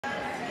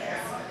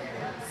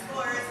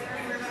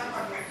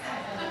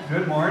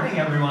Good morning,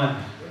 everyone.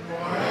 Good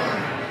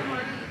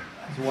morning.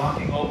 I was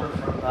walking over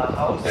from the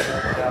house,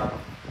 and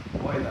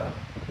boy, the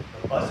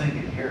buzzing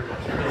in here was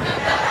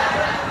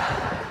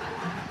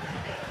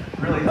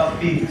really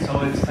upbeat.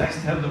 So it's nice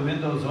to have the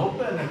windows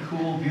open, a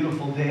cool,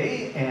 beautiful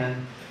day,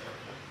 and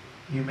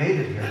you made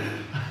it here.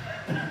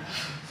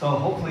 So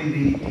hopefully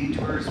the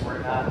detours were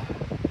not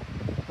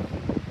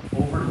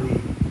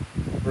overly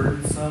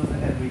burdensome,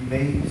 and we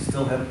may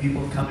still have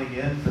people coming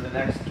in for the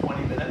next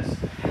 20 minutes.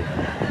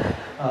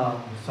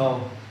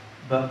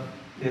 But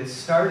it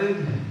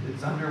started,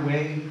 it's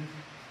underway.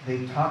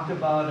 They talked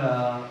about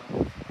a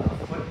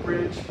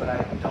footbridge, but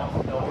I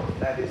don't know if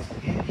that is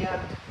in yet.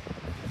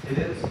 It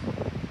is,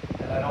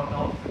 and I don't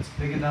know if it's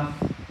big enough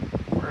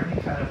for any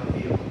kind of a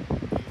vehicle.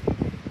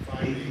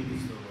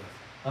 ATV.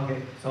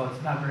 Okay, so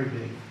it's not very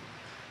big.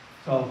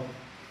 So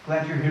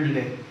glad you're here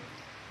today.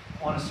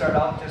 I want to start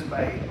out just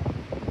by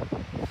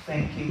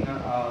thanking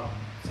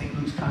St.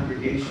 Luke's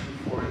congregation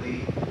for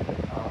the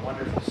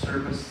wonderful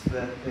service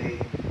that they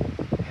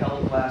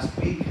held last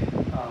week.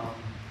 It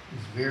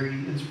was very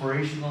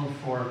inspirational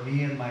for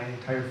me and my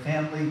entire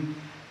family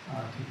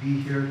to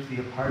be here, to be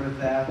a part of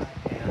that,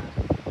 and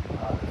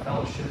the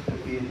fellowship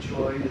that we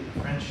enjoyed and the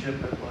friendship.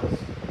 It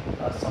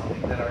was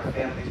something that our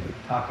families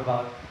would talk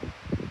about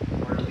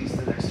for at least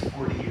the next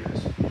 40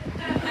 years.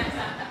 I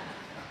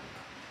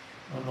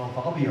don't know if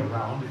I'll be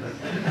around, but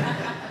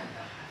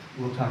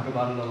we'll talk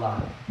about it a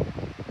lot.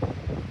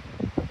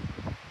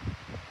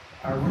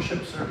 Our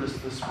worship service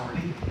this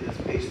morning is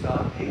based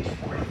on page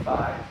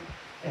 45,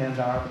 and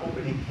our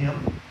opening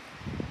hymn,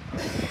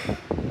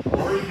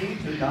 Glory Be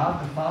to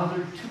God the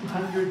Father,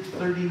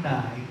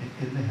 239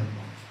 in the hymnal.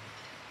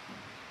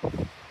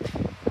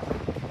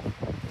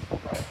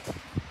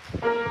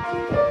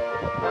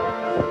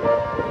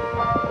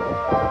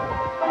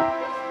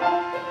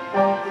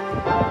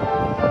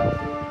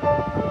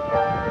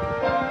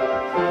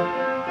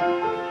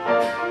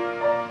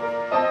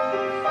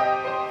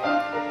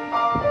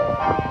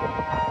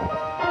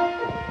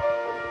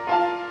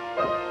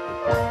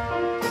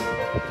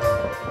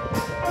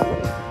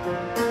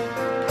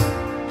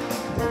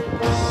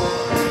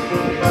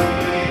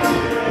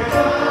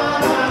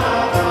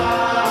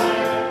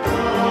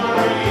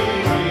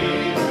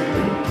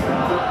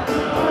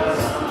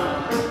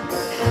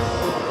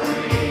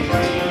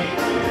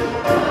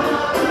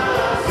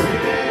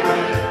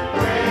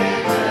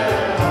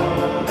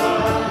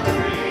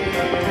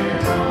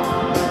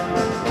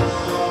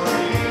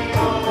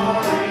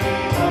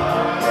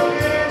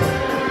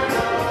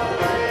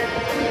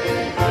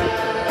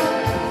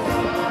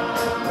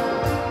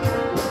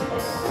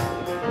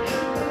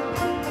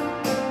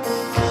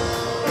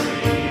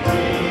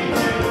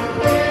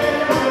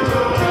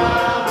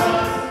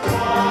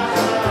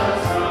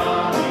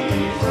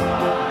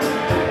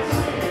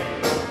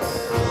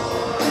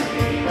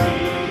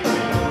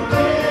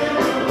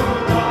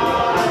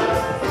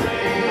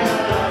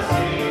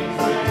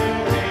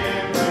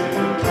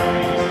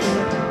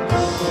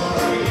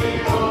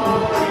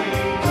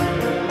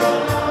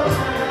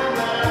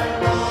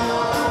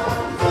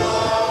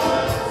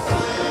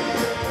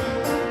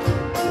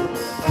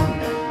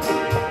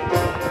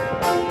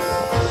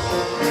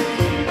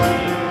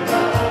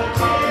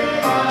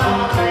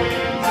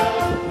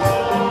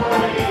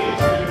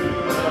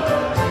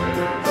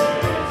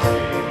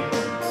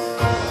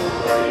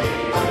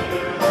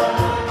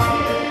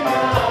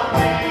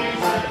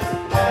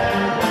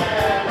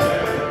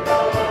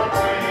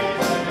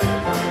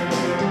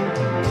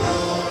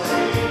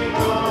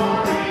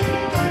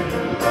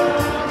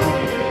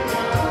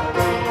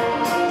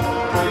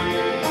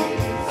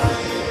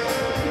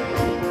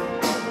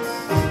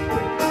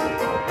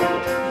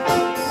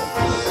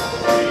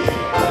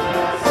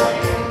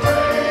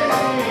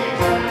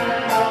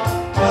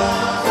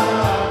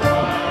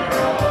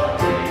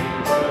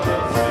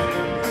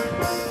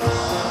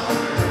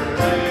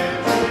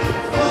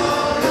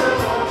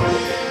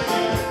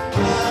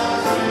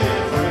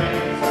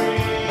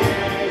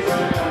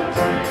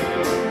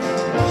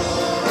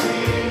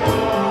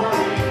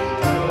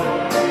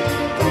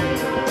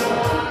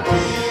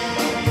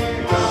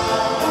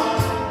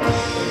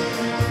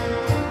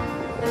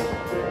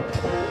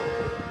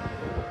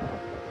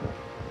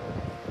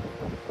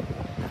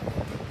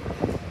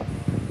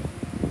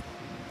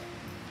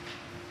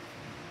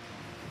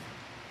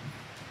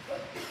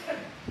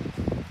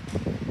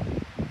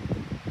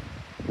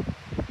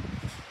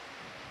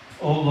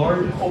 O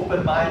Lord,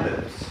 open my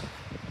lips.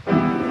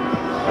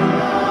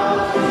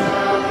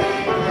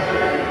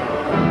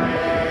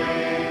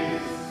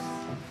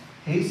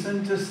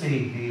 Hasten to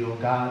save me, O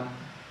God.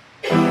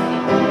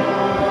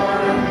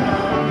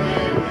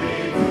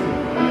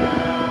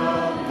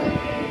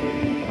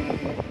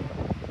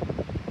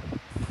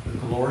 The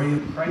glory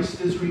of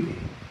Christ is revealed.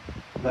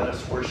 Let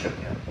us worship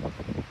him.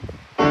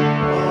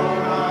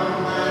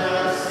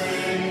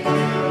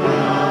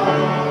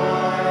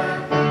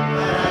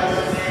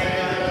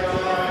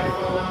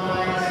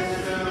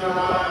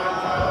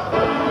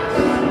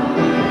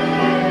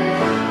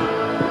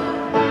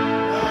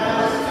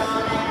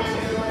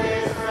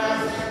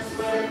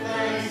 With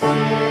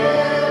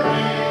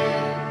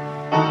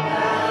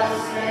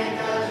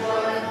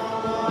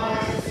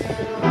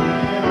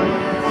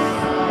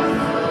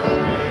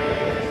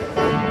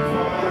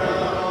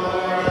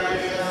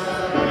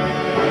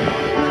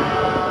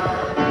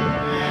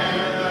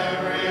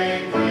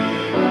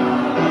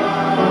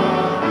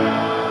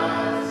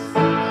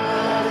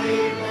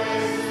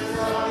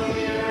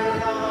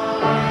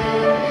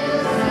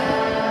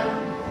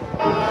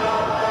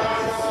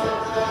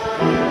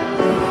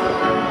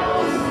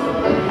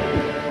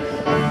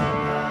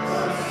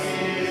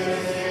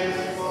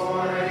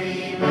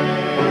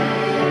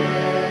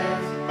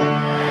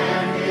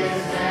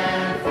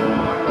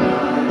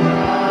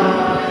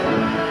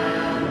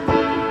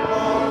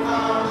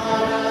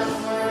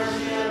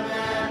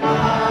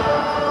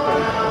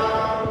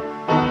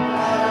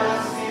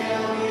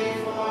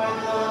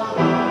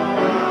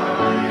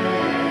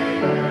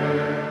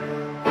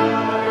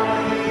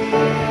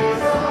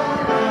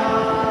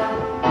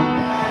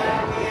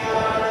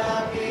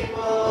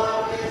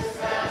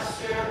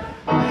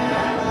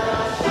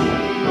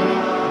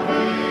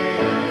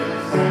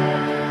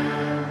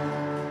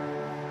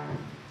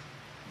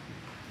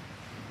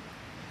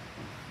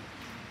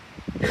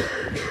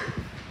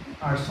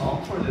Our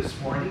psalm for this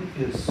morning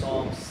is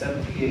Psalm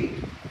 78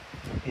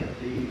 in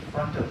the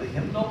front of the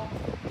hymnal.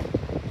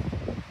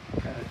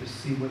 Kind of just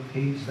see what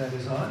page that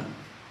is on.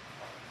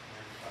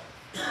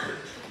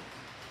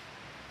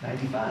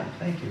 95,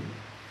 thank you.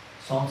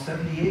 Psalm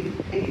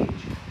 78, page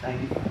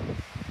 95.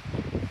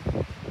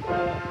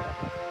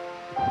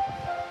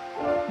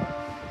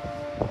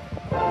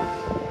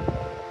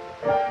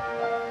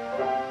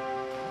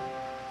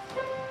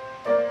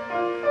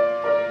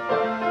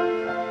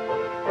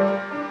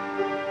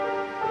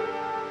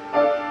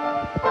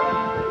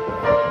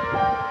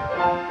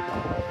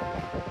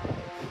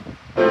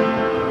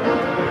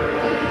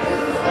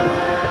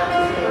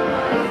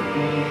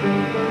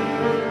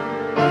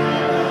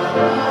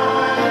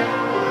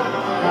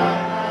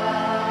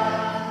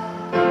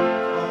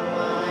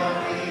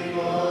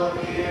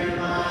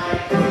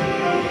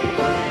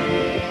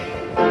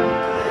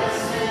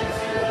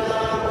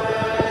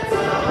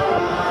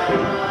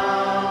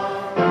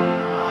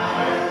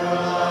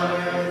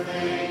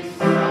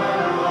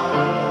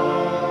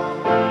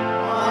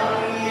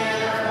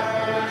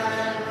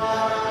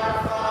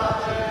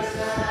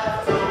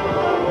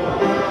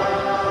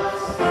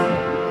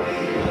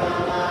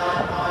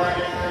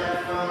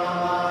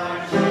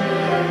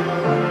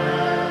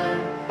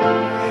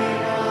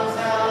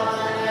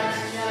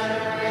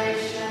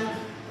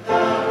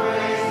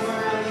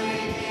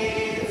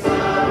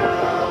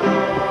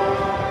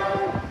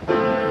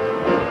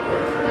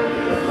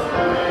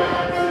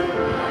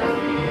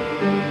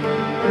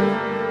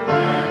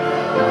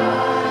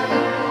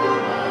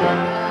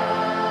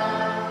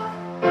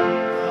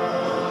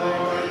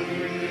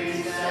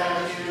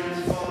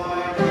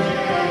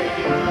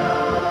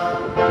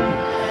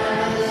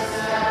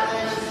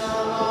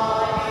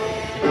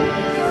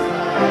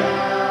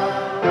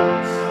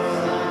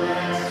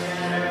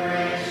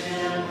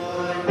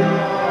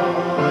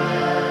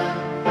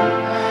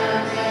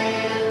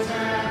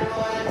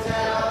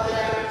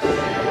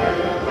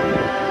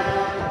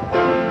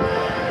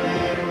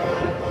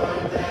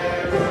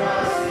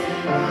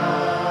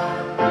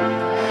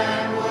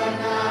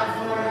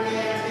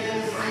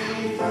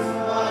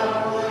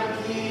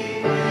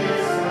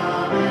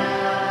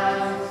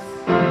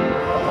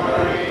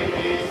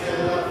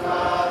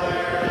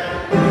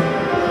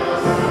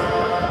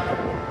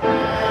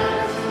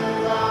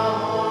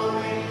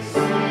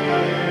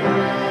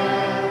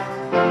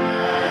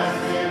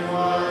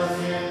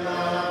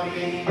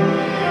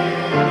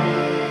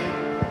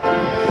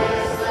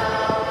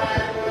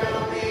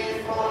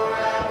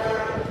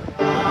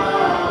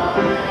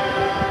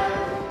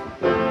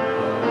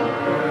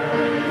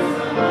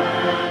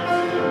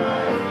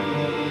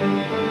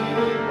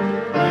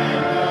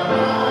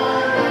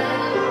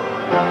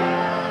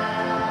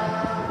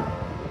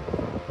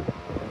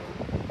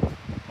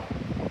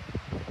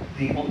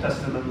 The Old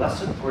Testament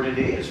lesson for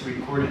today is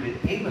recorded in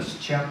Amos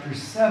chapter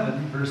 7,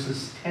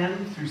 verses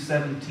 10 through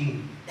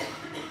 17.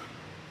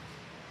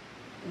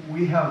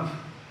 We have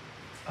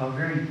a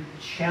very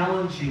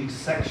challenging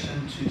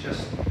section to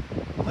just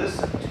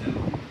listen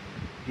to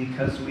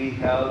because we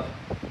have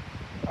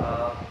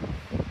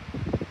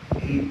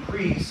a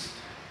priest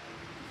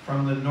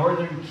from the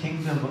northern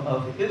kingdom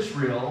of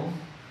Israel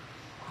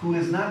who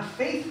is not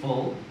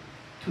faithful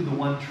to the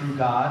one true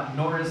God,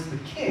 nor is the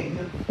king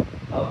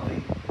of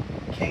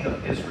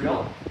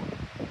Israel.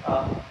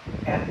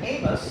 And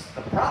Amos,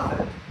 the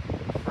prophet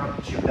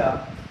from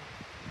Judah,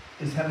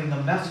 is having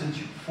a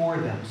message for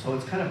them. So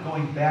it's kind of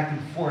going back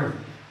and forth.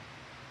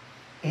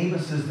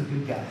 Amos is the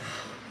good guy.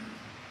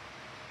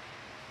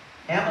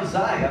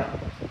 Amaziah,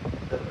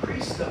 the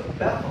priest of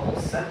Bethel,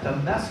 sent a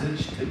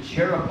message to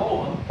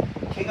Jeroboam,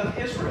 king of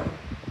Israel.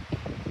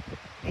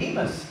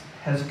 Amos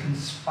has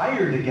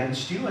conspired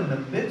against you in the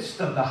midst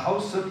of the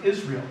house of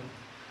Israel.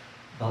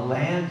 The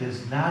land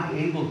is not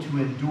able to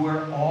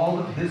endure all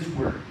of his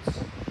words.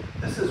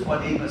 This is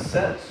what Amos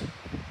says.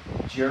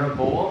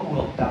 Jeroboam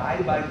will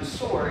die by the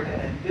sword,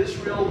 and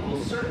Israel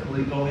will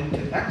certainly go into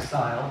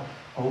exile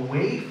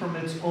away from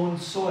its own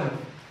soil.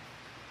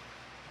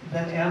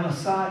 Then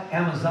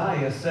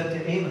Amaziah said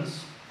to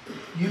Amos,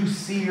 "You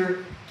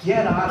seer,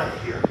 get out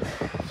of here.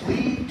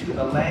 Flee to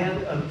the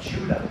land of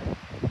Judah.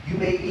 You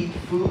may eat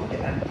food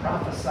and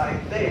prophesy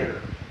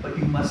there, but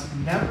you must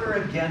never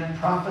again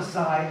prophesy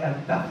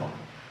at Bethel,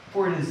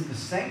 for it is the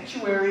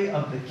sanctuary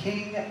of the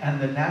king and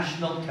the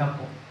national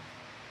temple."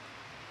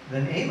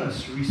 Then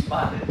Amos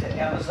responded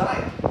to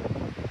Amaziah,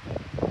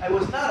 "I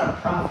was not a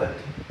prophet,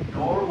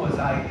 nor was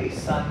I a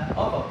son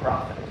of a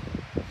prophet.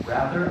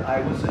 Rather,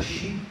 I was a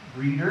sheep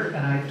breeder,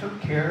 and I took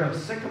care of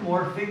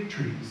sycamore fig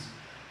trees.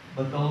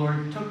 But the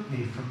Lord took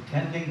me from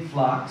tending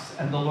flocks,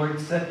 and the Lord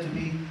said to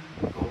me,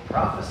 'Go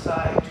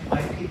prophesy to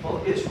my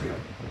people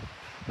Israel.'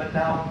 But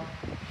now,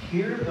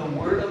 hear the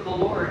word of the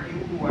Lord,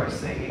 you who are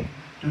saying,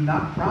 'Do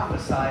not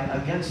prophesy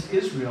against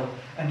Israel,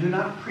 and do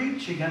not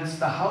preach against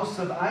the house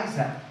of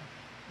Isaac.'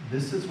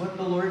 This is what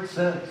the Lord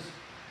says.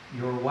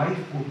 Your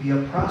wife will be a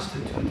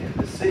prostitute in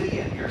the city,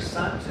 and your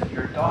sons and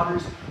your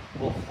daughters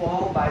will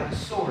fall by the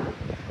sword.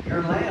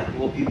 Your land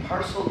will be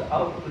parceled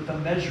out with a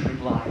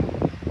measuring line,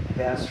 and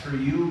as for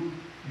you,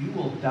 you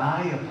will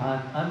die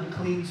upon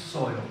unclean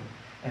soil,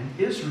 and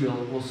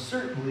Israel will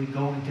certainly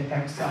go into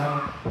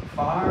exile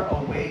far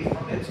away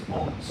from its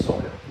own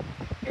soil.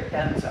 Here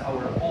ends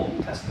our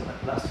Old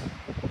Testament lesson.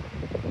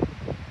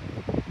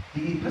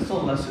 The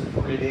epistle lesson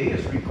for today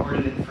is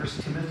recorded in 1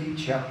 Timothy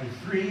chapter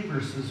 3,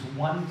 verses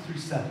 1 through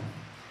 7.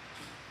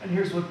 And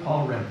here's what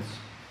Paul writes.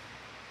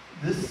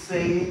 This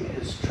saying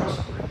is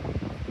trustworthy.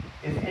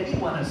 If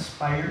anyone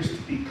aspires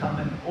to become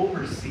an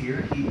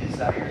overseer, he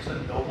desires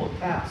a noble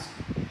task.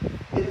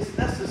 It is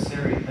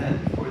necessary then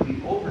for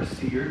the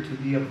overseer to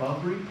be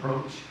above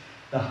reproach,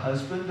 the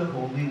husband of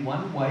only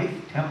one wife,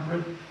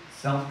 temperate,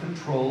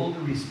 self-controlled,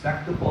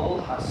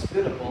 respectable,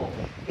 hospitable,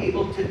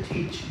 able to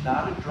teach,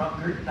 not a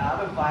drunkard,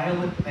 not a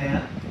violent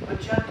man,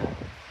 but gentle,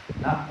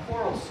 not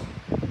quarrelsome,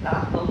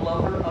 not a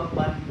lover of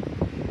money.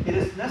 It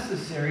is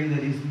necessary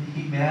that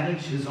he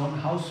manage his own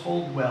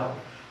household well,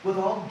 with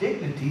all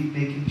dignity,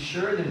 making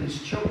sure that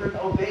his children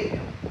obey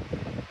him.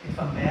 If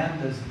a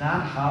man does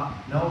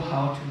not know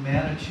how to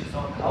manage his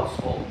own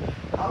household,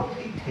 how will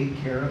he take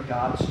care of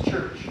God's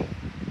church?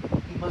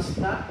 He must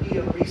not be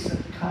a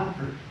recent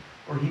convert,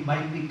 or he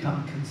might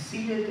become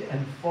conceited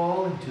and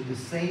fall into the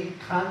same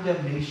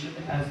condemnation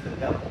as the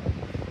devil.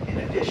 In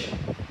addition,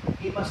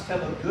 he must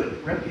have a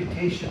good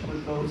reputation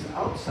with those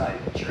outside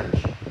the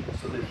church,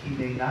 so that he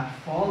may not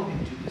fall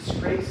into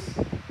disgrace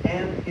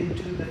and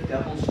into the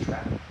devil's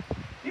trap.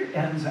 Here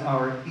ends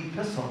our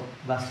epistle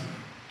lesson.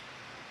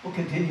 We'll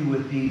continue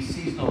with the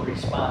seasonal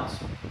response.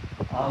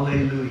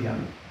 Alleluia.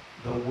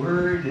 The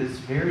word is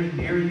very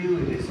near you.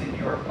 It is in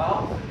your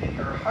mouth and in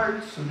your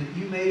heart so that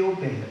you may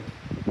obey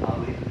it.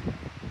 Alleluia.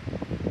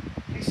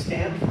 Please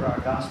stand for our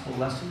gospel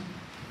lesson.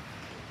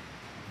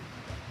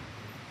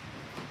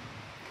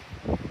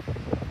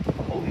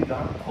 The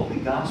Holy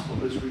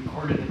Gospel is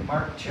recorded in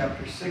Mark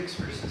chapter 6,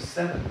 verses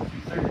 7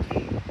 through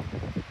 13.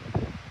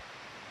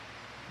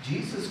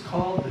 Jesus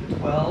called the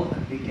 12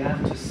 and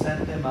began to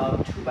send them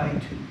out 2 by 2.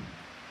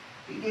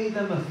 He gave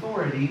them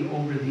authority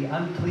over the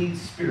unclean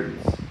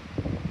spirits.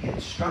 He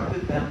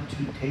instructed them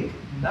to take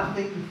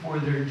nothing for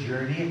their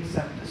journey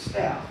except a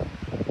staff,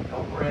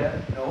 no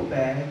bread, no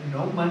bag,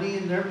 no money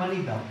in their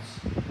money belts.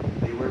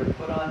 They were to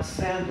put on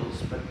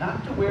sandals, but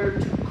not to wear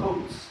 2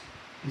 coats.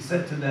 He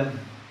said to them,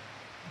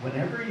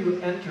 whenever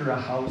you enter a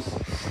house,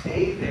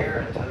 stay there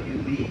until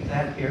you leave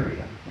that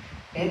area.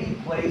 Any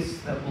place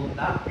that will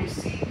not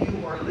receive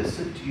you or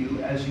listen to you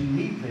as you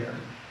leave there,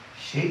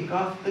 shake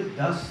off the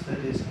dust that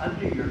is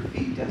under your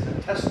feet as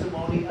a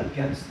testimony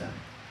against them.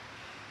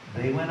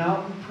 They went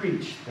out and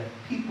preached that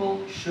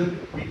people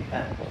should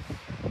repent.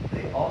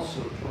 They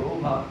also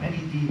drove out many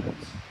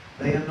demons.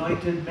 They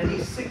anointed many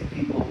sick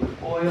people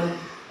with oil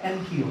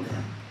and healed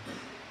them.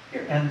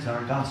 Here ends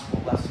our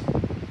gospel lesson.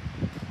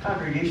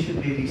 Congregation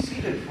may be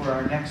seated for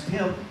our next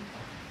hymn.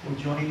 We'll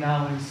join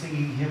now in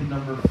singing hymn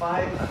number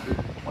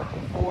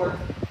 524,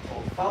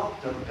 O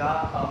Fount of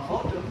God, a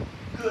fount of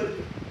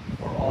good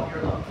for all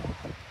your love.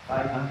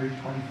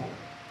 524.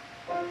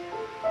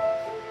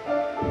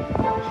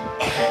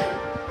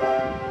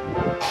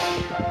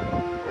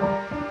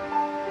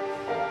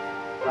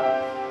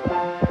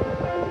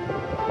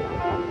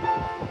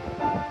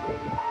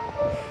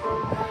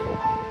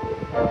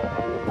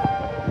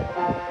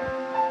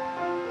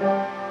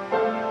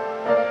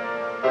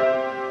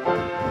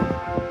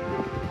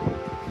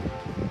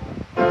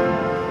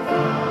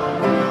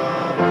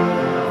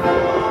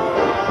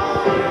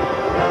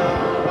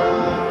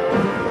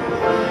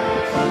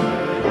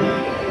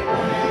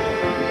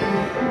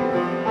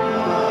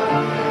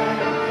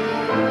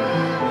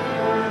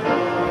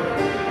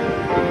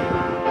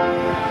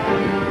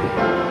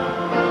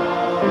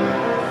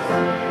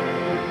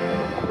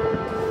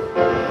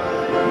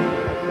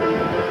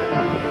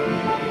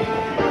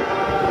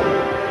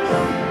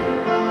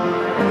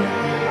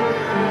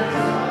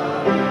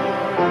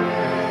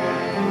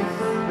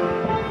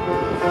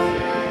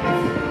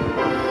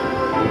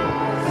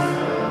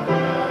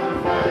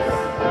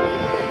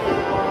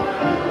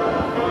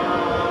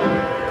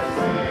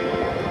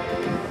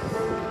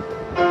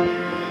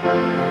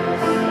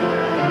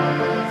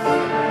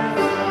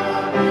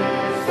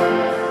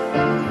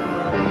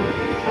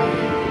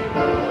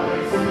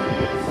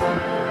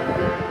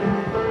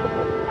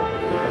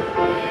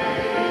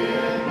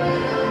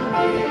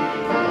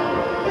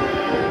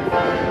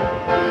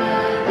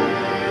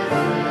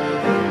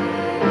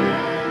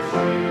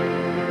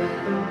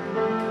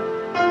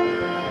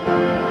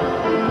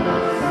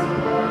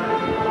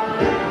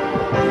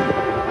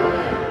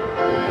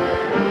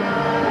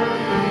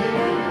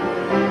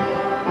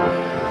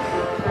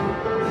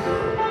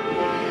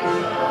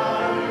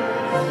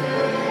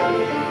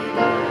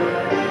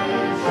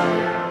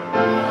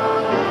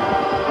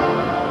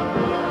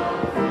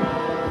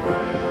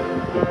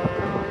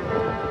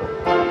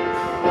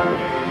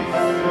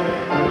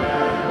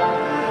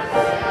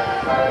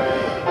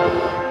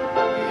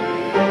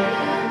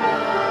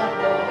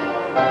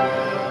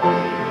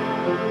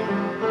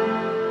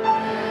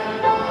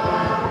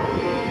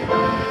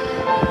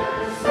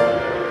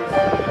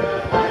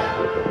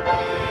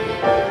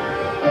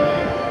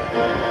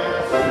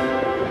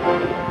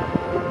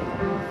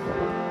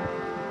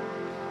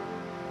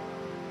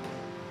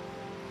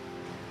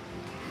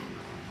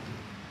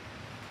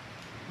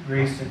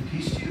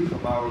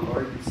 of our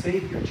Lord and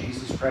Savior,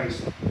 Jesus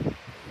Christ.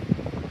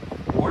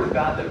 The Word of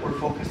God that we're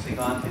focusing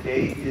on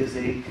today is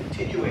a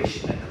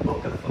continuation in the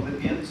book of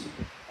Philippians.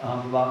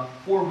 About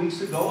 4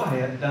 weeks ago, I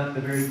had done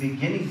the very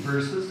beginning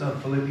verses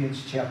of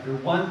Philippians chapter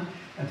 1,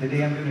 and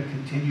today I'm going to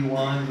continue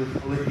on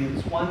with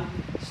Philippians 1,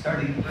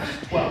 starting in verse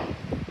 12.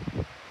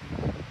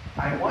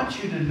 I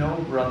want you to know,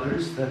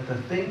 brothers, that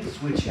the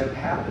things which have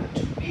happened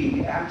to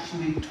me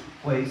actually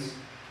took place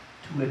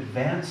to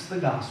advance the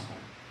gospel.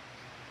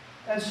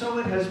 And so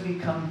it has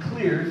become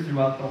clear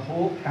throughout the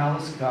whole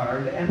palace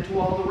guard and to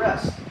all the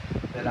rest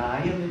that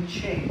I am in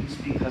chains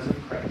because of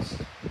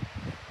Christ.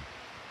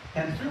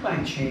 And through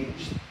my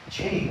chains,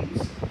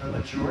 the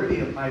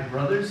majority of my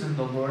brothers in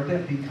the Lord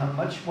have become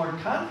much more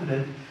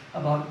confident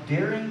about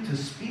daring to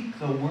speak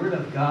the word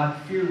of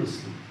God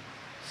fearlessly.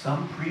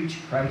 Some preach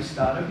Christ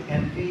out of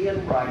envy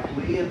and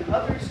rivalry, and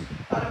others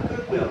out of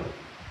goodwill.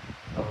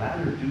 The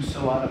latter do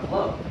so out of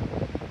love,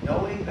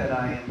 knowing that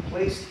I am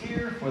placed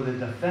here for the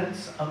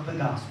defense of the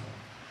gospel.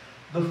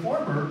 The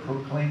former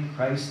proclaim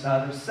Christ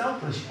out of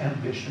selfish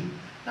ambition,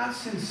 not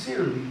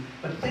sincerely,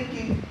 but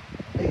thinking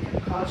they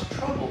can cause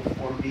trouble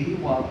for me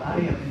while I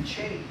am in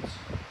chains.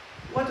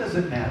 What does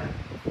it matter?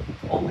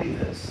 Only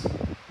this,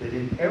 that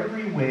in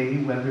every way,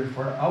 whether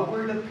for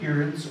outward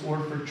appearance or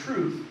for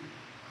truth,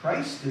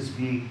 Christ is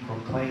being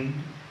proclaimed,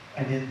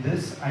 and in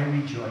this I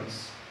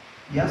rejoice.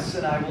 Yes,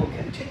 and I will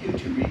continue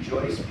to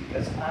rejoice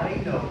because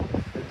I know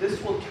that this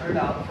will turn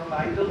out for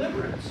my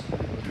deliverance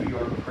through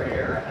your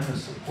prayer and the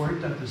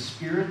support of the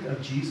Spirit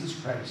of Jesus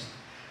Christ.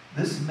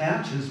 This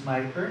matches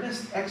my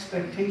earnest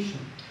expectation,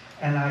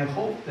 and I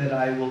hope that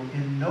I will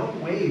in no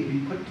way be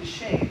put to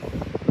shame,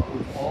 but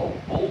with all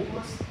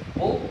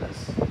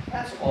boldness,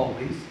 as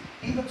always,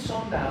 even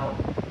so now,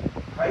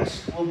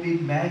 Christ will be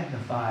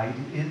magnified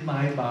in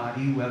my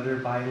body, whether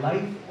by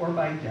life or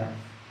by death.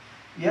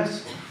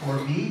 Yes, for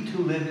me to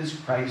live is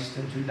Christ,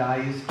 and to die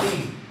is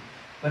gain.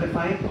 But if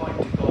I am going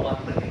to go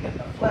on living in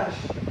the flesh,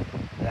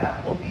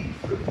 that will be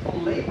fruitful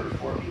labor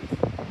for me.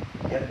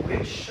 Yet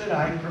which should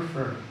I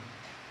prefer?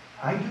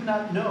 I do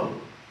not know.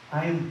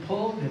 I am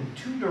pulled in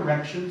two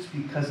directions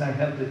because I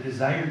have the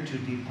desire to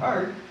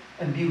depart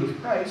and be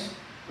with Christ,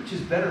 which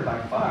is better by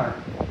far.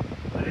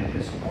 But it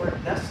is more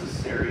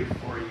necessary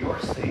for your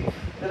sake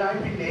that I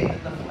remain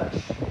in the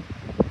flesh.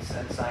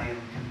 Since I am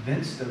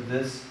convinced of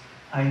this,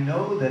 I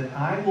know that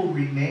I will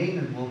remain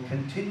and will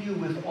continue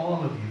with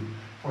all of you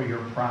for your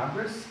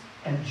progress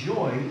and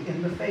joy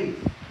in the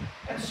faith.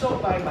 And so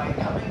by my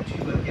coming to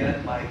you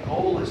again, my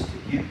goal is to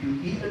give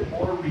you even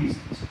more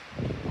reasons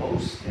to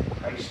boast in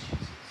Christ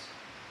Jesus.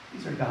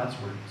 These are God's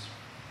words.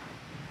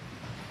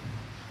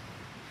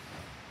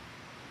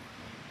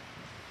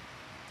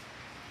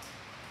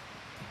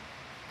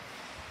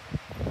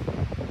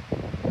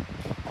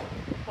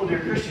 Well, dear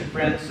Christian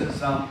friends,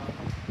 as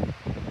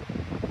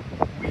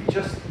we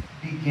just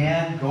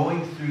began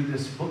going through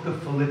this book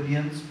of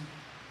Philippians,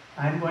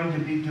 I'm going to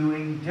be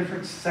doing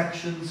different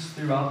sections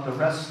throughout the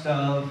rest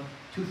of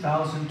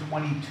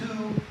 2022,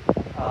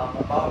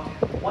 about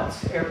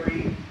once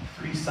every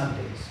 3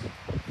 Sundays.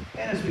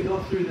 And as we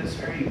go through this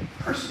very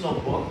personal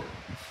book,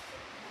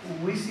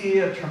 we see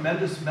a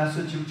tremendous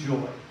message of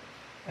joy.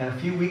 And a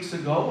few weeks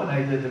ago, when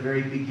I did the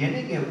very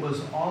beginning, it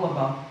was all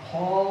about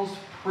Paul's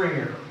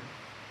prayer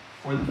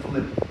for the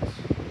Philippians.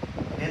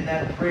 And in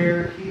that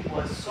prayer, he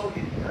was so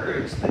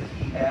encouraged that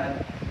he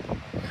had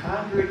a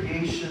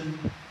congregation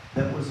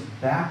that was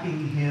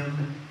backing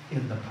him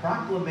in the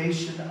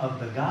proclamation of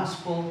the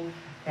gospel,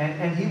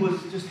 and he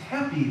was just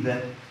happy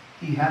that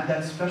he had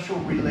that special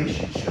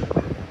relationship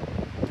with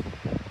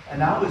them. And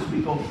now as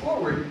we go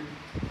forward,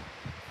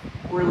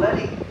 we're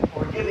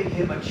giving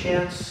him a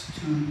chance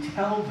to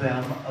tell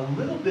them a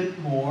little bit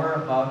more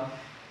about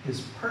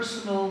his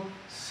personal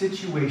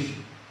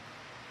situation.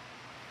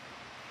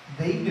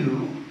 They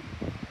knew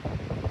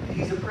that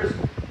he's a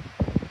prisoner.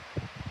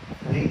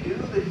 They knew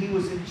that he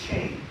was in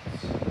chains.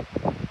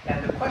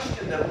 And the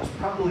question that was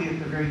probably at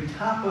the very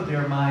top of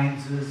their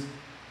minds is,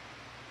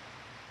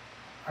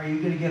 are you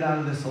going to get out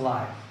of this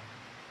alive?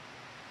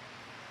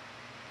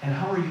 And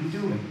how are you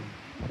doing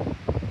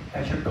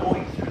as you're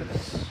going through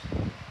this?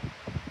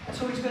 And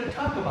so he's going to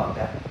talk about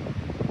that.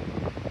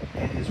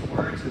 And his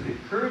words of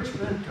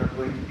encouragement are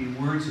going to be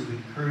words of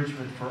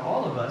encouragement for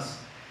all of us,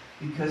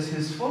 because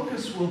his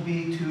focus will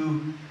be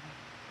to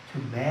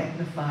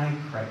magnify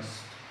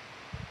Christ.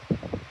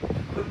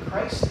 To put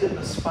Christ in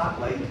the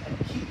spotlight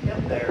and keep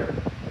him there.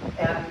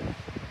 And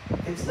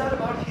it's not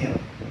about him.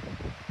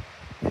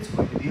 It's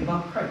going to be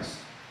about Christ.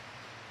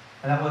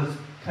 And that was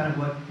kind of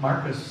what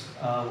Marcus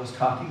was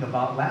talking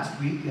about last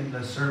week in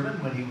the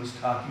sermon when he was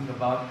talking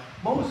about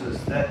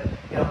Moses. That,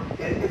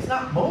 it's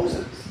not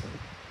Moses,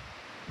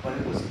 but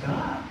it was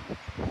God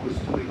who was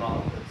doing all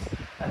of this.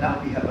 And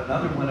now we have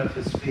another one of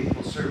his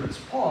faithful servants,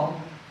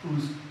 Paul,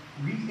 who's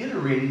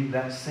reiterating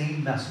that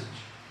same message.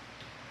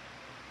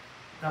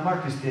 Now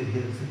Marcus did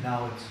his, and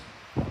now it's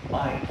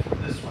mine for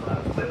this one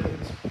on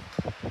Philippians.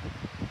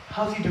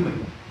 How's he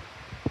doing?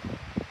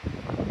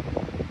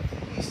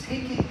 He's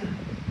taking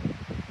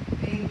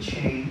being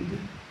chained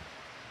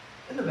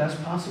in the best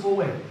best possible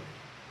way.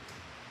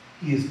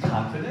 He is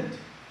confident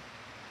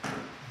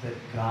that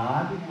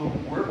God will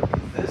work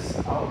this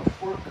out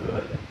for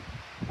good.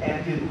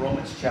 And in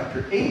Romans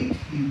chapter 8,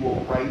 he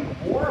will write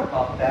more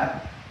about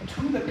that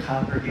to the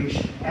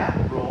congregation at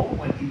Rome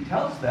when he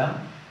tells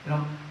them,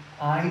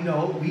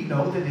 we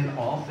know that in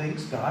all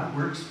things God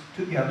works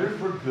together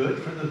for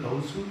good for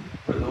those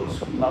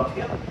who love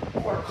him,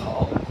 who are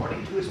called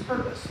according to his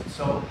purpose. And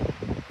so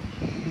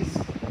he's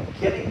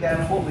getting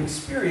that whole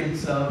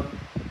experience of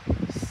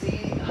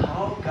seeing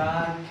how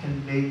God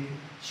can make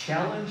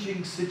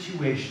challenging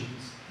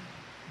situations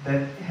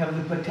that have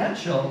the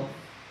potential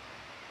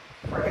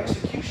for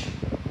execution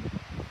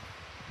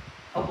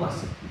a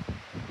blessing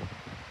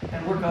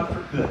and work out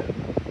for good.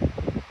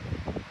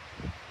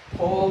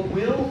 Paul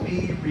will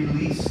be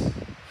released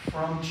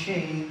from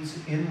chains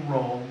in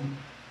Rome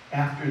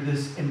after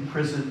this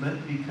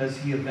imprisonment because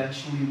he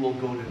eventually will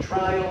go to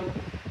trial,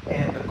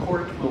 and the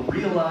court will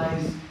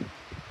realize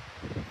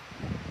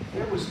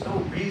there was no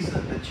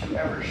reason that you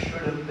ever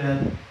should have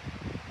been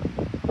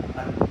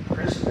a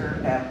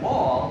prisoner at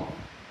all.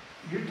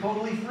 You're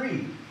totally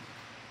free.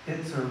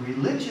 It's a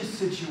religious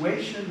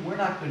situation. We're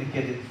not going to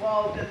get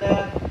involved in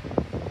that.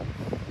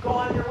 Go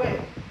on your way.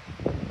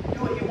 Do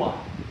what you want.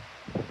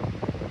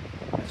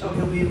 And so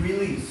he'll be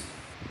released.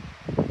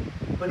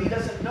 But he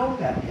doesn't know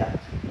that yet.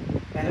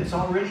 And it's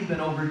already been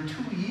over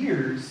 2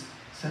 years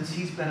since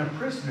he's been a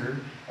prisoner.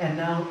 And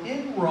now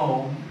in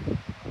Rome,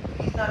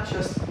 he's not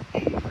just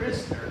a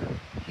prisoner.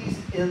 He's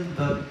in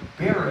the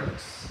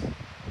barracks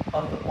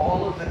of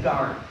all of the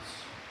guards.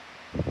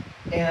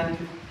 And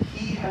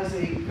he has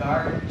a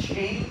guard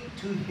chained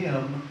to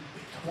him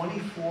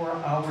 24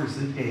 hours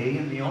a day,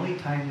 and the only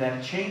time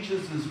that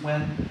changes is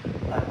when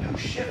a new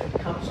shift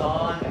comes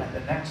on and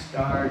the next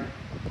guard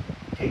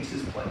takes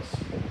his place.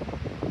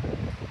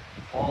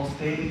 Paul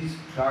stays,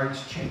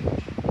 guards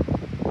change.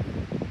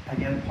 And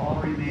yet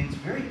Paul remains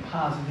very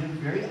positive,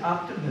 very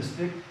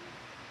optimistic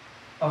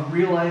of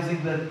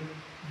realizing that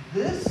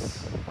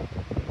this,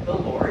 the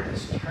Lord,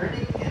 is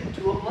turning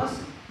into a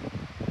blessing.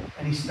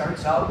 And he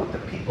starts out with the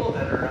people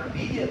that are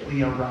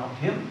immediately around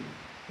him,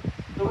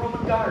 the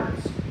Roman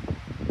guards.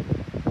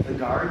 The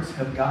guards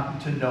have gotten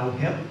to know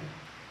him.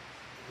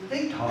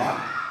 They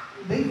talk,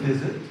 they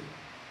visit.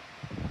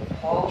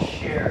 Paul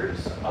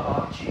shares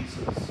about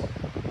Jesus.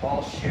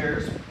 Paul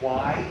shares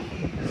why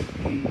he is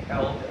being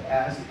held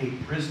as a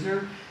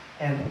prisoner,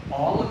 and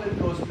all of it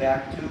goes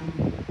back to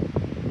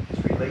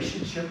his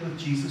relationship with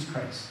Jesus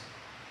Christ.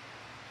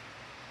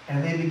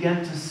 And they begin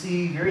to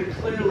see very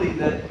clearly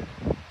that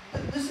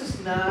this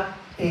is not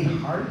a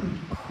hardened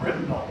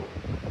criminal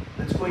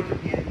that's going to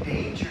be a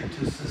danger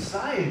to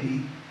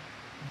society.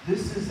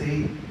 This is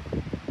a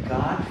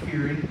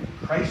God-fearing,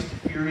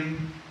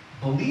 Christ-fearing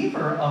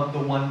believer of the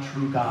one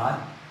true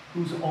God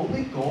whose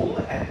only goal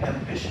and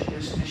ambition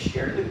is to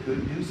share the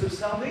good news of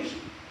salvation.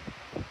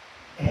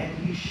 And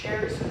he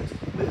shares it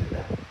with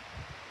them.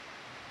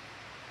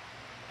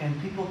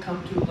 And people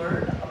come to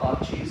learn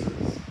about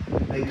Jesus.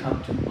 They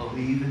come to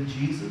believe in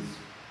Jesus.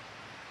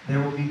 There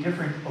will be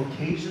different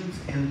occasions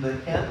in the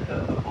end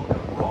of the book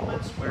of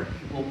Romans where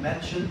people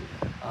mention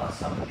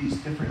some of these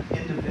different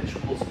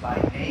individuals by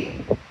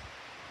name.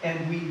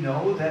 And we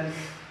know that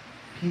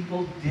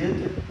people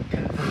did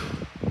convert.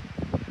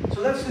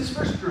 So that's his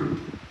first group.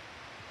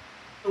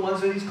 The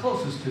ones that he's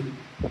closest to,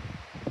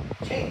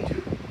 chained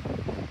to.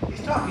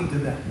 He's talking to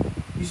them.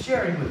 He's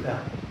sharing with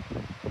them.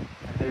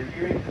 And they're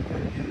hearing the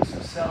good news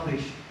of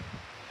salvation.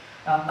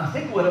 I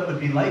think what it would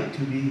be like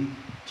to be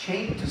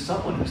chained to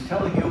someone who's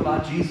telling you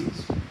about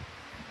Jesus.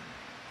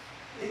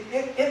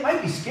 It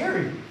might be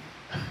scary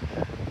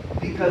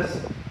because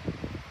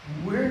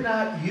we're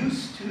not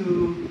used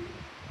to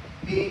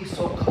being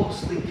so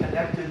closely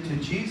connected to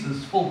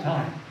Jesus full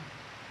time.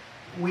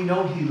 We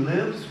know he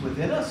lives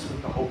within us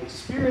with the Holy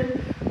Spirit.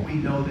 We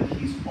know that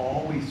he's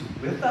always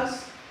with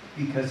us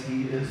because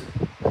he is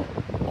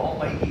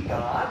Almighty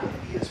God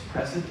and he is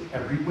present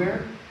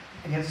everywhere.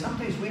 And yet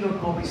sometimes we don't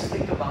always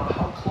think about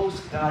how close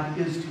God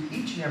is to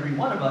each and every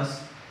one of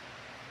us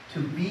to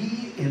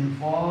be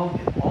involved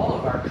in all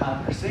of our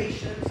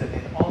conversations and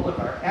in all of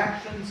our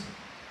actions.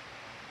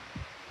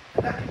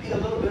 And that can be a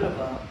little bit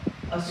of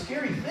a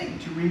scary thing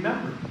to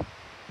remember.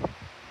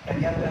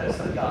 And yet that is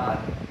the God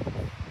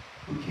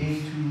who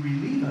came to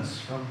relieve us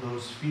from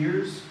those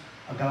fears,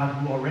 a God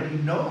who already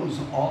knows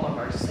all of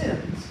our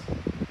sins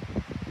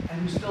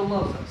and who still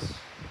loves us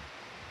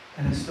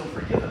and has still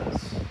forgiven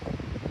us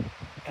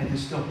and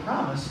has still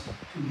promised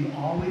to be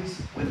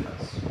always with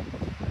us.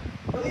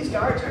 Well, these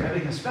guards are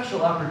having a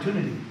special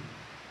opportunity.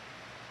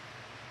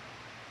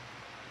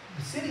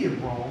 The city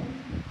of Rome,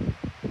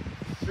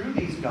 through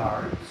these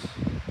guards,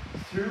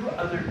 through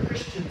other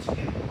Christians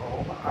in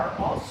Rome, are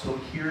also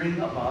hearing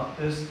about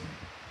this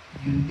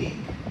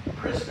unique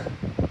prisoner.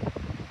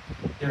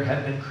 There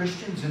had been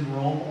Christians in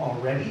Rome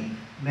already,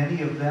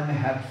 Many of them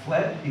had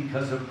fled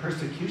because of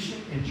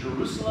persecution in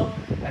Jerusalem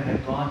and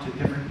had gone to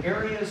different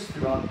areas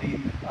throughout the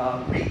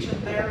region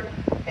there.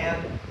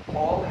 And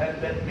Paul had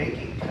been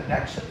making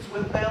connections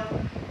with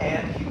them,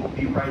 and he will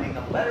be writing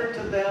a letter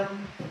to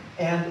them.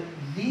 And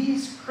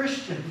these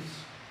Christians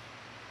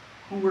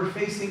who were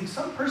facing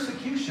some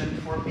persecution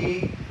for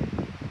being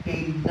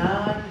a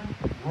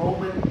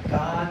non-Roman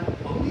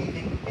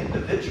God-believing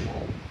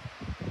individual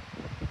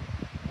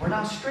were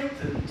now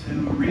strengthened to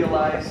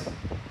realize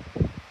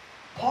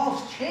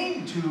Paul's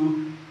chained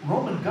to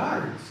Roman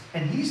guards,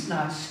 and he's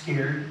not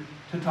scared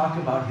to talk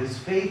about his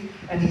faith,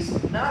 and he's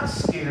not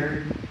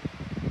scared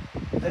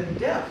that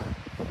death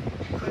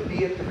could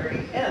be at the very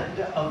end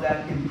of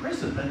that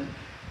imprisonment.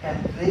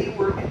 And they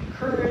were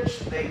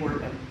encouraged, they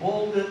were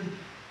emboldened,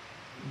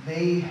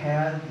 they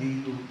had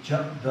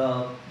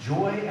the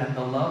joy and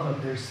the love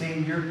of their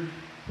Savior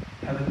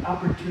have an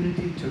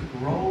opportunity to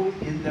grow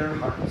in their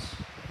hearts.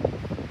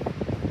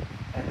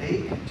 And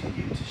they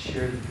continue to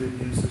share the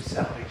good news of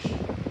salvation.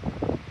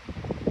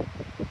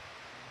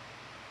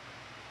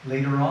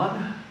 Later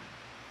on,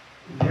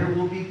 there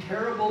will be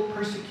terrible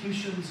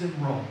persecutions in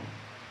Rome,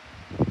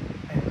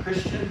 and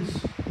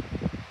Christians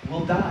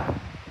will die.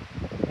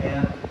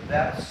 And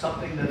that's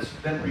something that's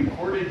been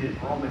recorded in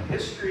Roman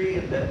history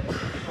and that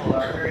people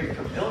are very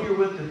familiar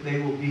with, that they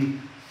will be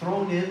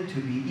thrown in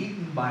to be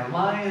eaten by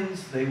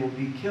lions. They will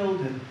be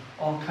killed in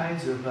all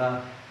kinds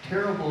of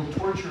terrible,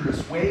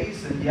 torturous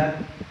ways. And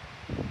yet,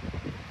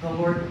 the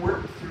Lord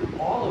worked through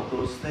all of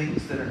those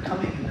things that are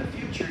coming in the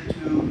future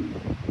to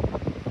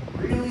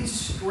really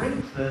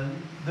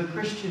strengthen the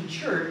Christian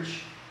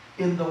church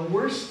in the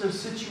worst of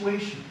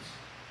situations.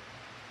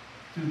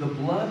 Through the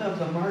blood of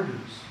the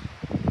martyrs,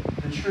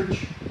 the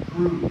church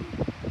grew,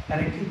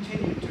 and it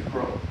continued to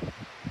grow.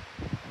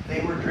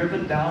 They were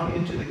driven down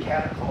into the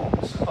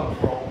catacombs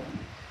of Rome.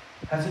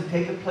 Hasn't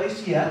taken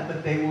place yet,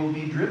 but they will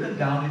be driven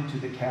down into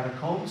the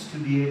catacombs to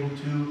be able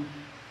to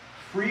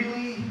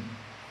freely,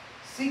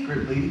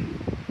 secretly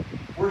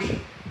worship.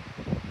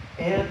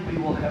 And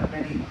we will have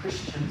many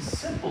Christian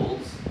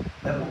symbols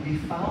that will be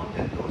found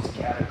in those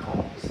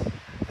catacombs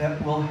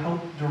that will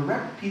help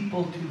direct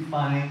people to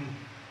find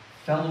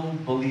fellow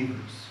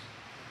believers.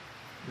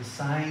 The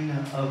sign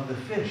of the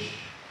fish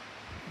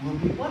will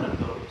be one of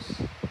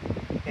those.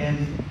 And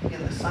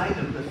in the sign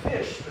of the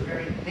fish, the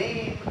very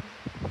name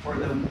for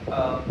the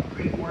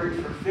Greek word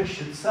for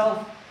fish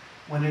itself,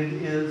 when it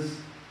is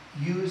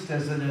used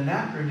as an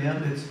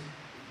acronym, it's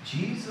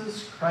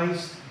Jesus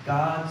Christ,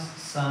 God's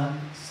Son,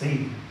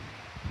 Savior.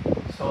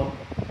 So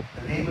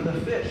the name of the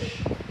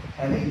fish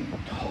had a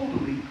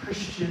totally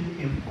Christian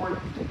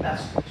important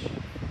message.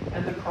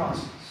 And the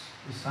crosses,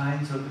 the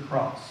signs of the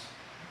cross,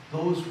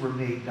 those were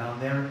made down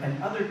there,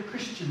 and other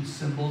Christian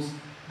symbols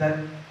that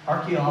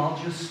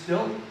archaeologists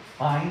still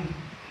find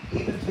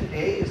even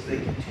today as they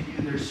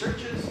continue their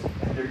searches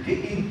and their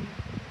digging.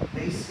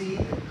 They see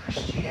that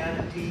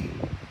Christianity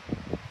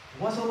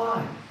was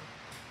alive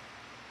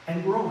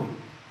and growing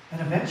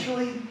and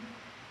eventually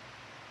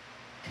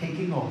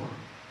taking over,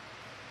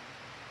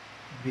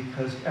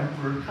 because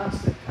Emperor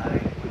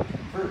Constantine would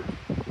convert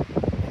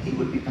and he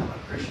would become a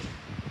Christian.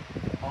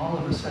 All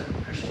of a sudden,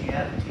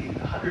 Christianity, in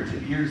the hundreds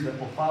of years that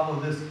will follow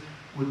this,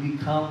 would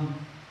become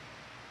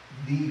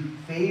the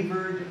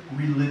favored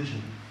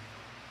religion.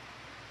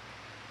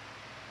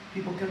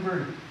 People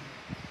converted.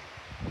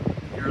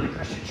 The early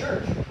Christian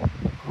church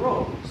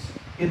grows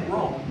in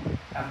Rome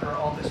after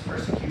all this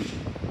persecution.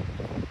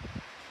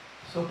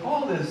 So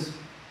Paul is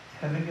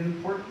having an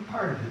important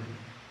part in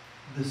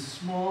this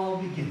small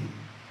beginning.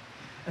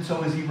 And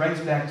so as he writes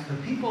back to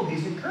the people,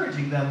 he's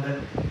encouraging them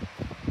that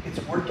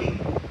it's working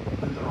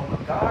with the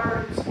Roman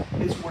guards,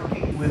 it's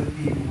working with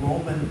the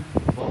Roman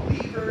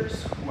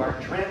believers who are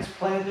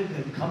transplanted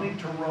and coming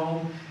to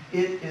Rome.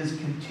 It is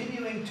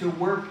continuing to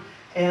work,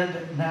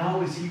 and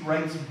now as he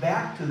writes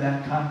back to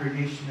that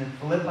congregation in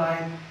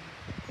Philippi,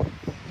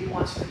 he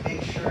wants to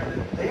make sure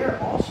that they are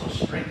also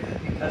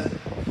strengthened, because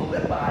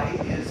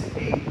Philippi is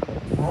a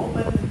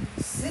Roman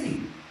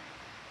city,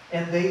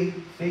 and they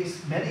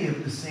face many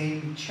of the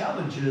same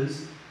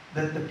challenges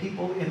that the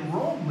people in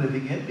Rome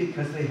living in,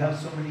 because they have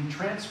so many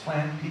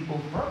transplant people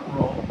from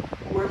Rome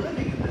who are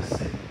living in this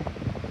city.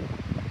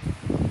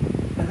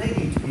 And they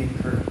need to be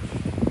encouraged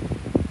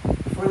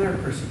for their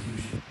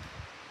persecution,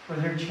 for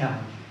their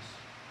challenges,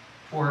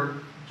 for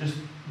just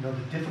the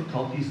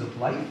difficulties of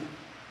life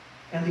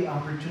and the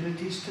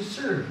opportunities to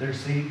serve their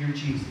Savior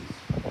Jesus.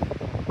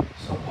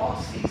 So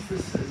Paul sees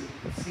this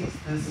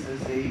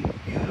as a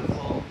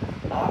beautiful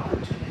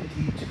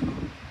opportunity to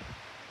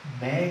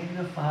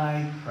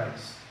magnify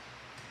Christ.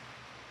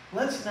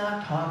 Let's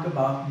not talk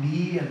about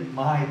me and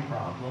my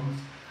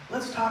problems.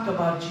 Let's talk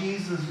about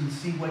Jesus and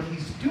see what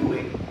he's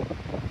doing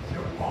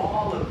through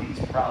all of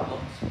these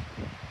problems.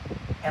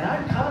 And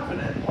I'm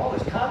confident, Paul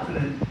is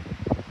confident,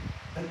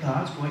 that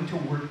God's going to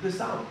work this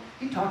out.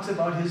 He talks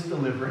about his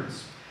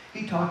deliverance.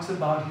 He talks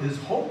about his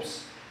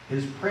hopes,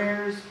 his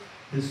prayers,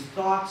 his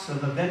thoughts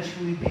of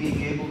eventually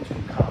being able to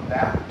come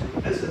back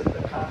to visit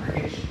the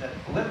congregation at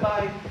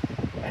Philippi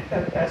and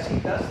And as he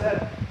does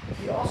that,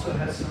 he also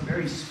has some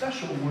very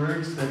special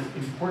words that are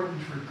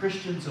important for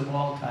Christians of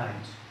all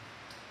times.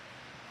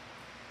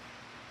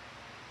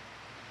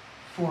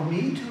 For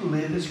me to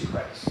live is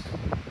Christ,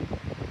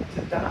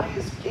 to die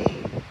is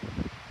gain.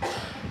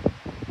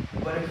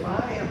 But if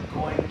I am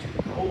going to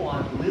go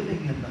on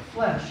living in the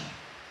flesh,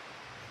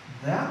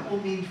 that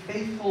will mean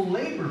faithful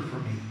labor for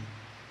me.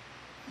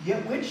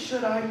 Yet which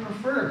should I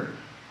prefer?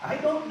 I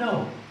don't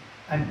know.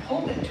 I'm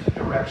pulled in two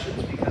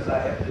directions because I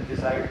have the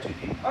desire to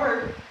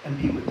depart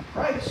and be with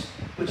Christ,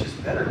 which is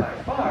better by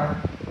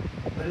far,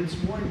 but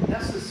it's more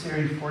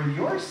necessary for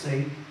your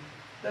sake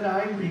that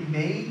I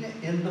remain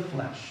in the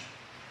flesh.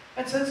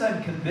 And since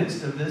I'm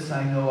convinced of this,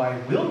 I know I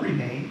will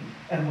remain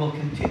and will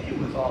continue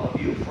with all of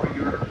you for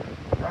your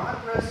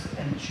progress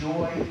and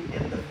joy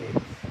in the faith.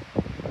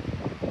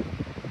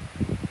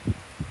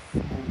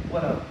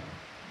 What a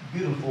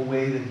beautiful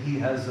way that he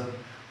has of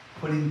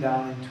putting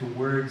down into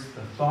words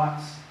the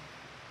thoughts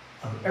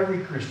of every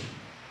Christian.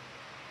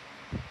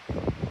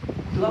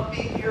 We love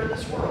being here in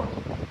this world,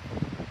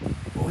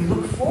 but we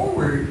look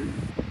forward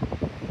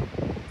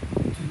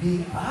to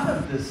being out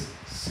of this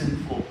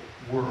sinful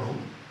world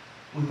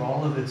with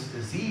all of its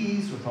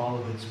disease, with all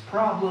of its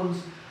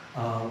problems,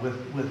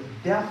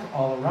 with death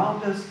all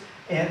around us,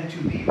 and to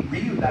be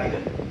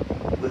reunited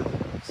with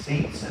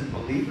saints and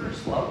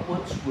believers, loved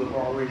ones who have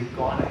already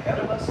gone ahead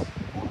of us,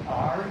 who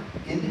are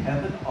in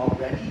heaven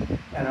already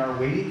and are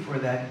waiting for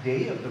that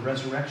day of the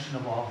resurrection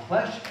of all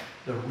flesh,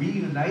 the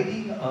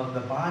reuniting of the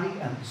body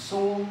and the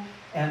soul,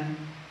 and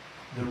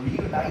the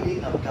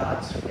reuniting of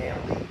God's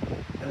family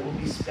that will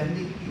be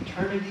spending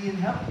eternity in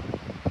heaven.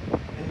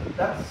 And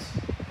that's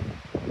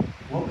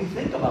what we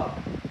think about.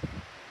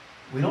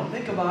 We don't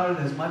think about it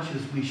as much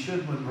as we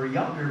should when we're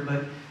younger,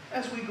 but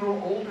as we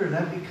grow older,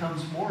 that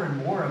becomes more and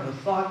more of a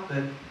thought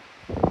that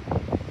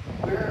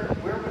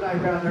where would I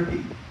rather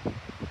be?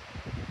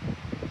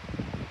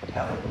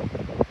 Heaven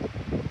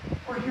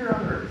or here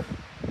on earth?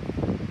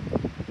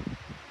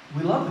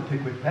 We love the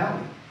Pickwick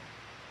Valley,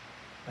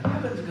 but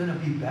heaven's going to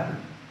be better.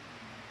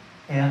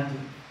 And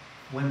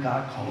when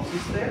God calls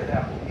us there,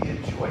 that will be a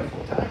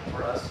joyful time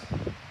for us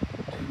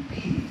to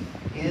be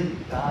in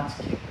God's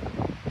kingdom.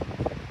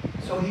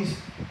 So he's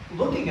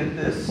looking at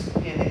this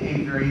in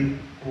a very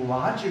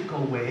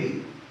logical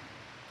way,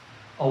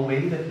 a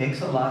way that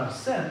makes a lot of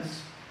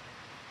sense.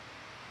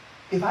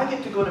 If I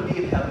get to go to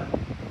be in heaven,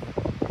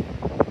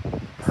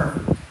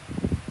 perfect.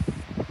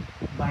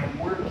 My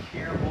work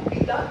here will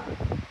be done.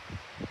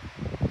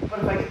 But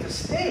if I get to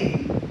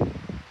stay,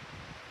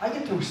 I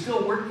get to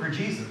still work for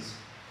Jesus.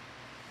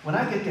 When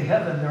I get to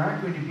heaven, there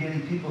aren't going to be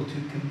any people to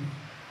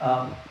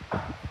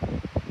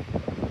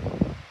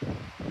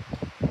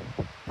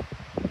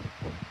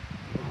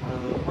one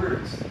of those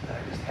words that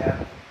I just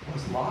had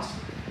was lost.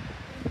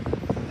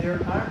 There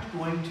aren't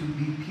going to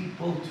be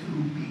people to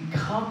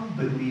become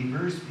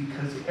believers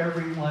because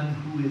everyone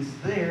who is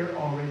there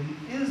already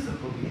is a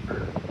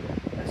believer.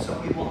 And so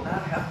we will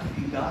not have to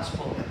be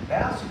gospel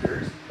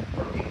ambassadors,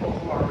 for people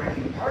who are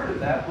already part of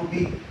that will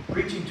be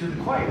preaching to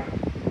the choir.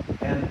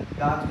 And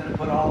God's going to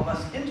put all of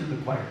us into the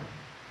choir.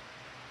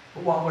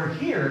 But while we're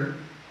here,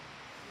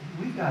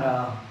 we've got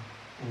a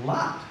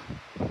lot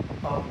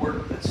of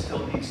work that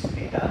still needs to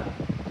be done.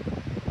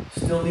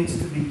 Still needs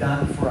to be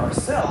done for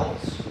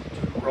ourselves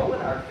to grow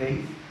in our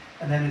faith.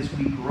 And then as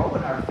we grow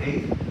in our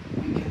faith,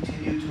 we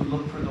continue to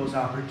look for those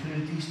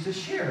opportunities to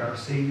share our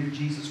Savior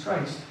Jesus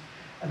Christ.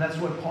 And that's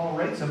what Paul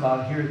writes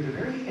about here at the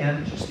very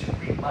end, just to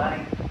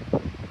remind,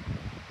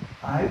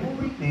 I will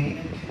remain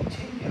and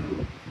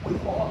continue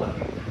with all of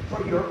you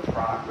for your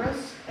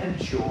progress and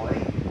joy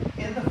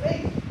in the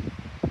faith.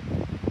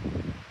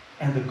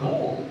 And the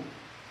goal,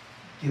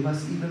 give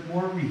us even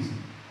more reason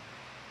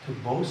to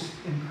boast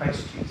in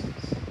Christ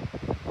Jesus.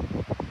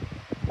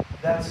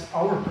 That's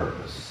our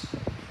purpose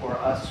for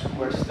us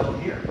who are still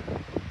here,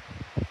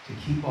 to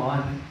keep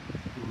on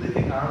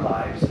living our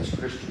lives as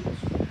Christians,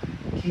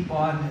 keep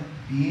on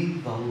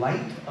being the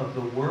light of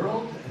the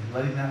world and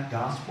letting that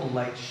gospel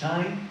light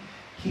shine,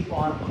 keep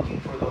on looking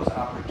for those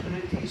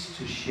opportunities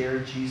to share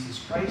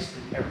Jesus Christ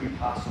in every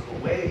possible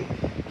way,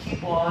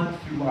 keep on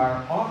through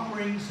our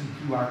offerings and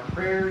through our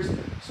prayers,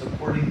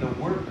 supporting the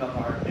work of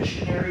our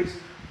missionaries,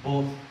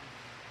 both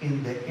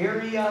in the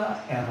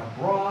area and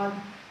abroad,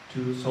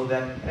 so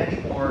that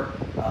many more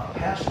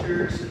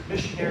pastors and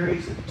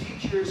missionaries and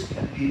teachers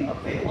can be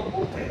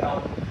available to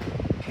help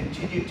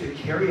continue to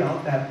carry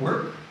out that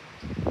work.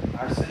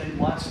 Our synod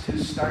wants to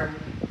start,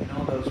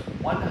 those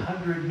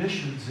 100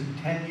 missions in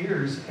 10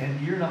 years, and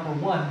year number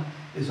 1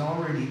 is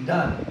already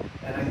done.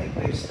 And I think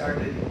they've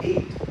started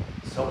 8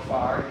 so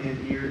far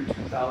in year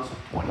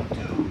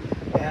 2022,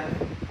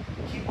 and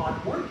keep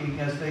on working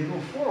as they go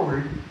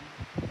forward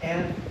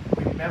and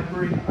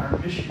remembering our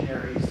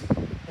missionaries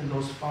in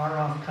those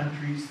far-off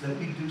countries that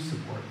we do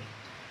support.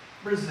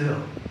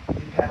 Brazil,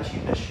 the Apache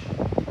mission.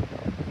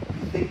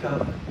 We think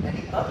of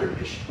many other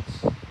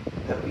missions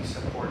that we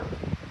support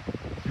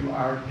through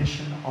our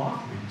mission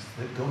offerings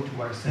that go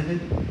to our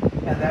synod,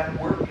 and that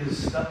work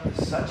is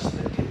such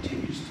that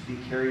continues to be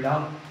carried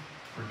out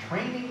for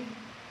training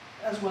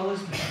as well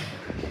as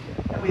ministry.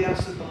 And we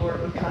ask that the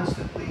Lord would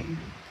constantly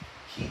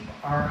keep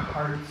our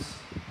hearts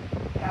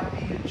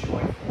happy and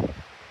joyful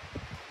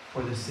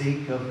for the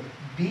sake of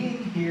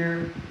being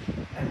here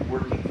and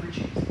working for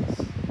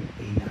Jesus.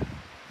 Amen.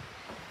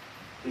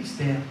 Please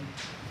stand.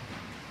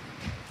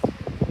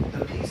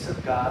 The peace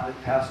of God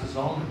that passes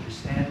all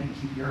understanding,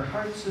 keep your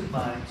hearts and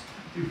minds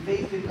through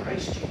faith in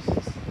Christ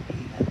Jesus.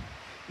 Amen.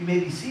 You may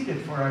be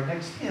seated for our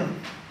next hymn.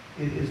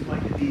 It is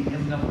going to be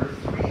hymn number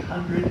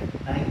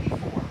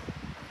 394.